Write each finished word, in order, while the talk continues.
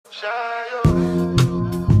What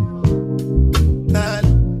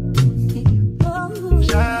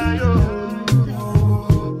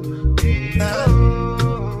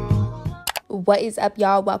is up,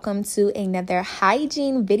 y'all? Welcome to another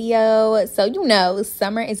hygiene video. So you know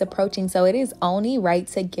summer is approaching, so it is only right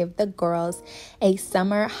to give the girls a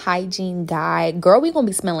summer hygiene guide. Girl, we gonna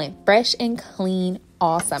be smelling fresh and clean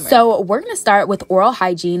all summer. So we're gonna start with oral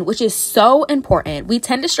hygiene, which is so important. We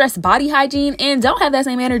tend to stress body hygiene and don't have that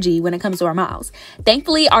same energy when it comes to our mouths.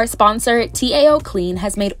 Thankfully, our sponsor TAO Clean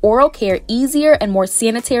has made oral care easier and more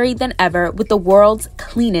sanitary than ever with the world's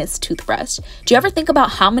cleanest toothbrush. Do you ever think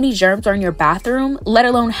about how many germs are in your bathroom, let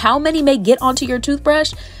alone how many may get onto your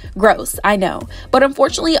toothbrush? Gross, I know. But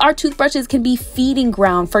unfortunately, our toothbrushes can be feeding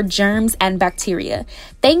ground for germs and bacteria.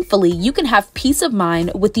 Thankfully, you can have peace of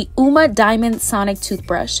mind with the Uma Diamond Sonic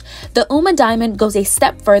toothbrush. The Uma Diamond goes a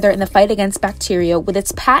step further in the fight against bacteria with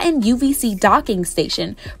its patent UVC docking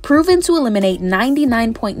station, proven to eliminate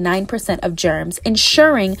 99.9% of germs,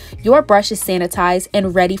 ensuring your brush is sanitized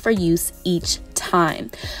and ready for use each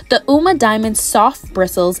time. The Uma Diamond soft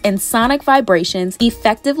bristles and sonic vibrations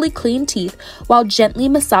effectively clean teeth while gently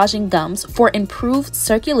massaging gums for improved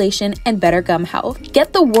circulation and better gum health.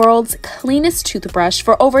 Get the world's cleanest toothbrush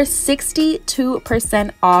for over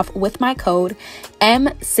 62% off with my code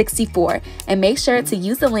M64 and make sure to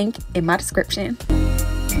use the link in my description.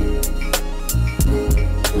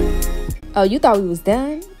 Oh, you thought we was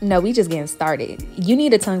done? No, we just getting started. You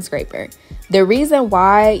need a tongue scraper. The reason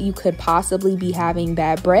why you could possibly be having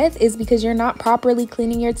bad breath is because you're not properly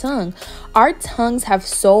cleaning your tongue. Our tongues have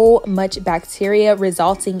so much bacteria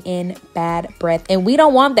resulting in bad breath, and we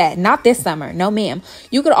don't want that. Not this summer. No, ma'am.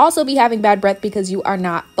 You could also be having bad breath because you are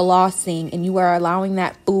not flossing and you are allowing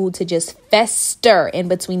that food to just fester in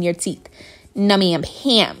between your teeth. No, ma'am,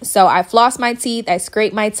 ham. So I flossed my teeth, I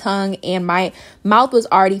scraped my tongue, and my mouth was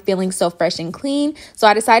already feeling so fresh and clean. So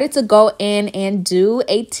I decided to go in and do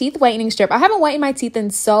a teeth whitening strip. I haven't whitened my teeth in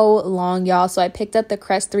so long, y'all. So I picked up the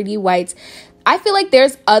Crest 3D Whites. I feel like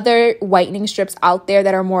there's other whitening strips out there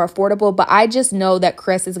that are more affordable, but I just know that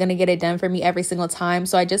Crest is going to get it done for me every single time.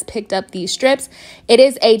 So I just picked up these strips. It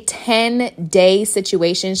is a 10-day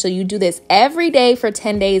situation. So you do this every day for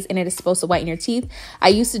 10 days and it is supposed to whiten your teeth. I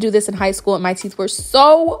used to do this in high school and my teeth were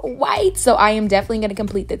so white. So I am definitely going to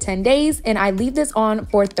complete the 10 days and I leave this on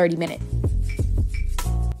for 30 minutes.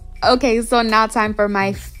 Okay, so now time for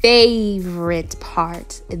my favorite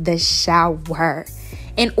part, the shower.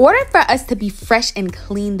 In order for us to be fresh and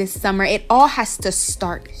clean this summer, it all has to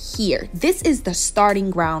start here. This is the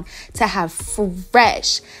starting ground to have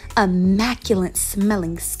fresh, immaculate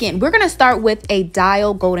smelling skin. We're going to start with a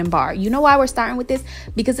Dial Golden Bar. You know why we're starting with this?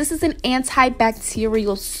 Because this is an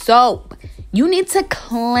antibacterial soap. You need to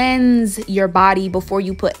cleanse your body before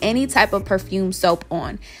you put any type of perfume soap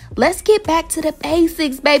on. Let's get back to the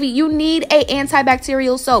basics, baby. You need a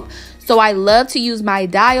antibacterial soap. So I love to use my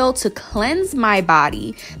Dial to cleanse my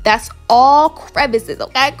body. That's all crevices,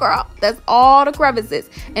 okay, girl? That's all the crevices.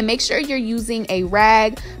 And make sure you're using a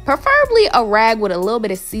rag, preferably a rag with a little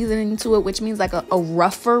bit of seasoning to it, which means like a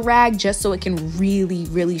rougher rag, just so it can really,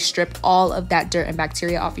 really strip all of that dirt and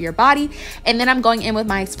bacteria off of your body. And then I'm going in with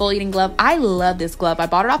my exfoliating glove. I love this glove. I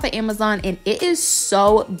bought it off of Amazon and it is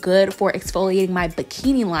so good for exfoliating my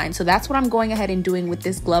bikini line. So that's what I'm going ahead and doing with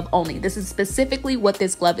this glove only. This is specifically what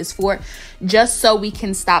this glove is for, just so we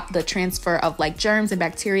can stop the transfer of like germs and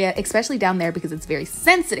bacteria, especially down there because it's very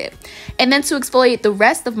sensitive. And then to exfoliate the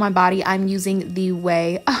rest of my body, I'm using the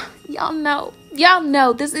Way. Y'all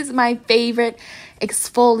know this is my favorite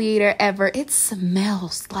exfoliator ever. It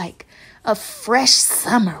smells like a fresh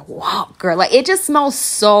summer walk, girl. Like, it just smells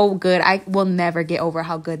so good. I will never get over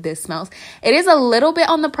how good this smells. It is a little bit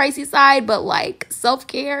on the pricey side, but like,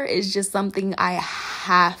 self-care is just something I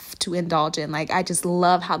have to indulge in. Like, I just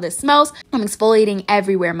love how this smells. I'm exfoliating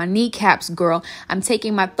everywhere. My kneecaps, girl. I'm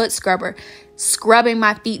taking my foot scrubber, scrubbing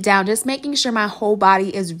my feet down, just making sure my whole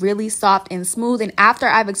body is really soft and smooth. And after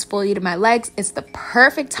I've exfoliated my legs, it's the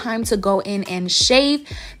perfect time to go in and shave.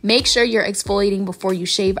 Make sure you're exfoliating before you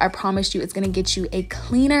shave. I promise you, it's going to get you a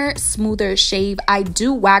cleaner, smoother shave. I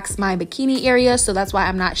do wax my bikini area, so that's why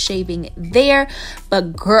I'm not shaving there.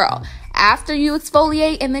 But girl, after you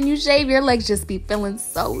exfoliate and then you shave, your legs just be feeling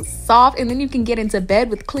so soft, and then you can get into bed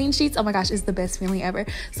with clean sheets. Oh my gosh, it's the best feeling ever.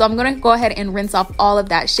 So I'm gonna go ahead and rinse off all of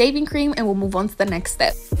that shaving cream and we'll move on to the next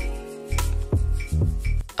step.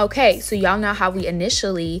 Okay, so y'all know how we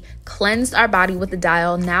initially cleansed our body with the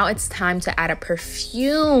dial. Now it's time to add a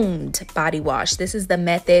perfumed body wash. This is the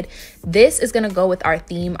method. This is going to go with our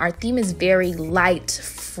theme. Our theme is very light,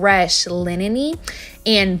 fresh, linen-y,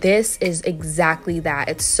 and this is exactly that.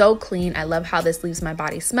 It's so clean. I love how this leaves my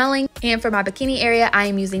body smelling. And for my bikini area, I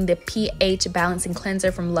am using the pH Balancing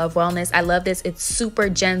Cleanser from Love Wellness. I love this. It's super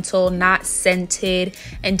gentle, not scented,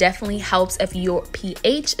 and definitely helps if your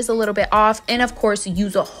pH is a little bit off. And of course,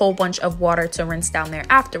 use a whole bunch of water to rinse down there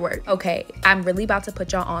afterward. Okay, I'm really about to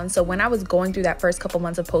put y'all on. So when I was going through that first couple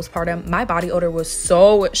months of postpartum, my body odor was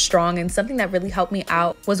so strong, and something that really helped me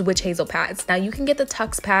out was witch hazel pads. Now you can get the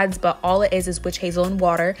Tux pads, but all it is witch hazel and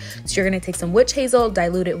water. So you're gonna take some witch hazel,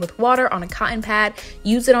 dilute it with water on a cotton pad,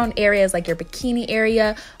 use it on areas like your bikini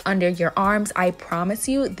area, under your arms. I promise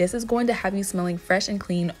you, this is going to have you smelling fresh and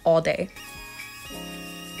clean all day.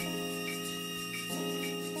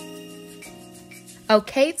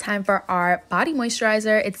 Okay, time for our body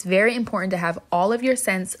moisturizer. It's very important to have all of your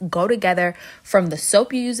scents go together, from the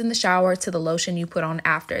soap you use in the shower to the lotion you put on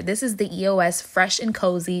after. This is the EOS Fresh and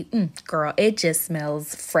Cozy. Girl, it just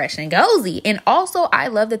smells fresh and cozy. And also, I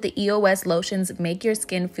love that the EOS lotions make your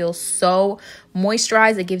skin feel so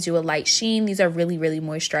moisturized. It gives you a light sheen. These are really, really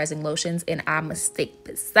moisturizing lotions, and I'm a stick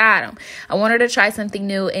beside them. I wanted to try something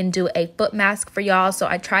new and do a foot mask for y'all. So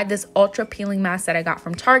I tried this ultra peeling mask that I got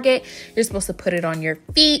from Target. You're supposed to put it on your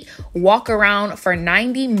feet, walk around for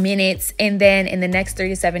 90 minutes, and then in the next 3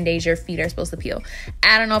 to 7 days, your feet are supposed to peel.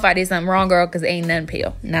 I don't know if I did something wrong, girl, because ain't nothing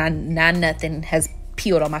peel. Not nothing has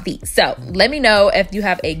peeled on my feet. So let me know if you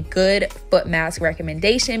have a good foot mask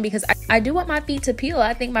recommendation, because I do want my feet to peel.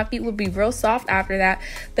 I think my feet would be real soft after that,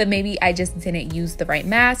 but maybe I just didn't use the right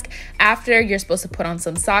mask. After, you're supposed to put on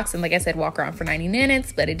some socks and, like I said, walk around for 90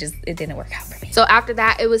 minutes, but it didn't work out for me. So after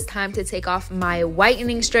that, it was time to take off my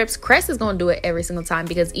whitening strips. Crest is going to do it every single time,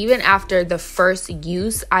 because even after the first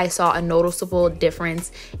use, I saw a noticeable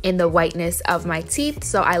difference in the whiteness of my teeth.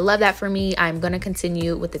 So I love that for me. I'm going to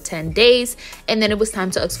continue with the 10 days. And then it was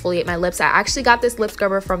time to exfoliate my lips. I actually got this lip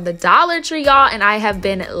scrubber from the Dollar Tree, y'all, and I have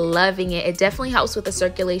been loving it. It definitely helps with the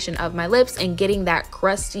circulation of my lips and getting that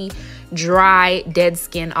crusty, dry, dead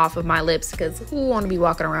skin off of my lips, because who want to be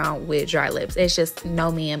walking around with dry lips? It's just,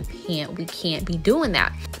 no ma'am, we can't be doing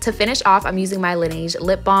that. To finish off, I'm using my Laneige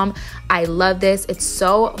lip balm. I love this. It's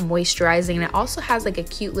so moisturizing, and it also has like a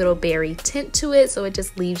cute little berry tint to it, so it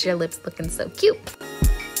just leaves your lips looking so cute.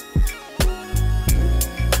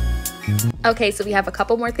 Okay, so we have a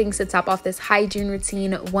couple more things to top off this hygiene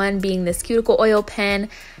routine. One being this cuticle oil pen.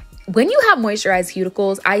 When you have moisturized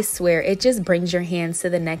cuticles, I swear it just brings your hands to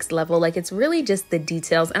the next level. Like, it's really just the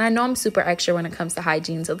details. And I know I'm super extra when it comes to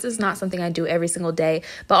hygiene, so this is not something I do every single day.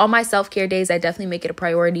 But on my self-care days, I definitely make it a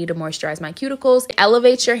priority to moisturize my cuticles. It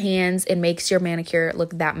elevates your hands and makes your manicure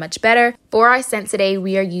look that much better. For our scent today,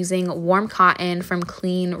 we are using Warm Cotton from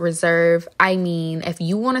Clean Reserve. I mean, if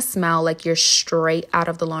you want to smell like you're straight out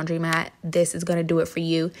of the laundromat, this is going to do it for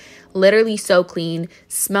you. Literally so clean,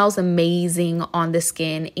 smells amazing on the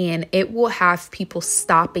skin, and it will have people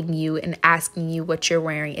stopping you and asking you what you're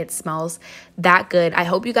wearing. It smells that good. I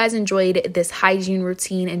hope you guys enjoyed this hygiene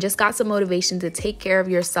routine and just got some motivation to take care of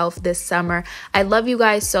yourself this summer. I love you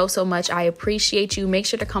guys so much. I appreciate you. Make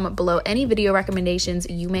sure to comment below any video recommendations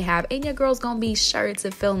you may have, and your girl's gonna be sure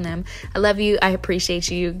to film them. I love you. I appreciate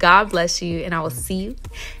you. God bless you, and I will see you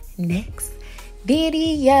next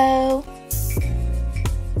video.